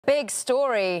Big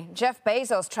story. Jeff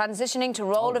Bezos transitioning to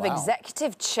role of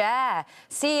executive chair.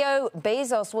 CEO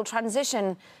Bezos will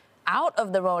transition out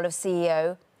of the role of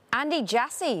CEO. Andy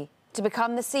Jassy to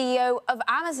become the CEO of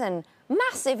Amazon.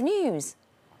 Massive news.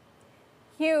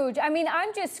 Huge. I mean,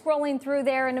 I'm just scrolling through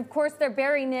there, and of course, they're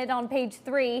burying it on page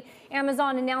 3.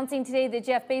 Amazon announcing today that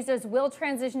Jeff Bezos will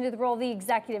transition to the role of the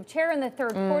executive chair in the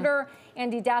third quarter.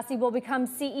 Andy Jassy will become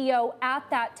CEO at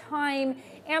that time.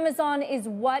 Amazon is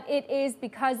what it is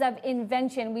because of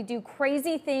invention. We do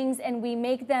crazy things and we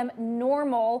make them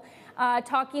normal.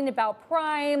 Talking about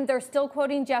Prime, they're still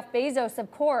quoting Jeff Bezos,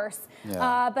 of course.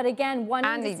 Yeah. But again,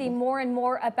 wanting to see more and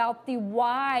more about the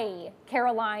why,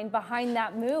 Caroline, behind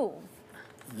that move.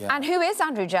 Yeah. And who is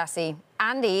Andrew Jassy?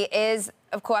 Andy is,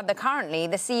 of course, currently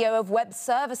the CEO of web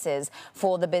services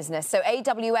for the business. So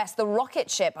AWS, the rocket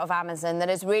ship of Amazon that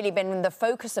has really been the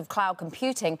focus of cloud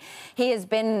computing. He has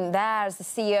been there as the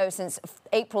CEO since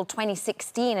April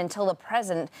 2016 until the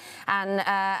present,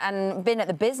 and been at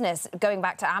the business going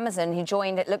back to Amazon. He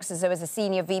joined, it looks as though, as a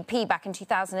senior VP back in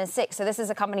 2006. So this is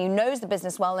a company who knows the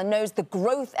business well and knows the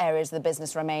growth areas of the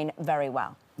business remain very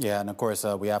well. Yeah, and of course,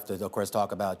 we have to,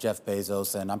 talk about Jeff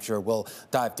Bezos, and I'm sure we'll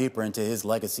dive deeper into his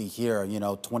legacy here,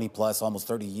 20 plus, almost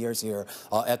 30 years here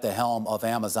at the helm of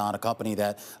Amazon, a company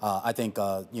that I think,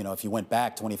 if you went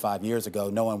back 25 years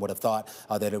ago, no one would have thought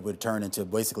that it would turn into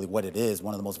basically what it is,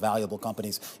 one of the most valuable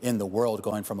companies in the world,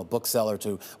 going from a bookseller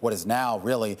to what is now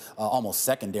really almost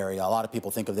secondary. A lot of people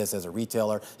think of this as a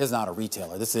retailer. It's not a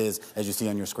retailer. This is, as you see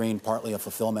on your screen, partly a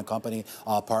fulfillment company,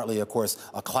 partly, of course,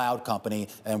 a cloud company,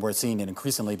 and we're seeing it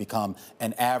increasingly become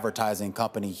an advertising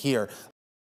company here.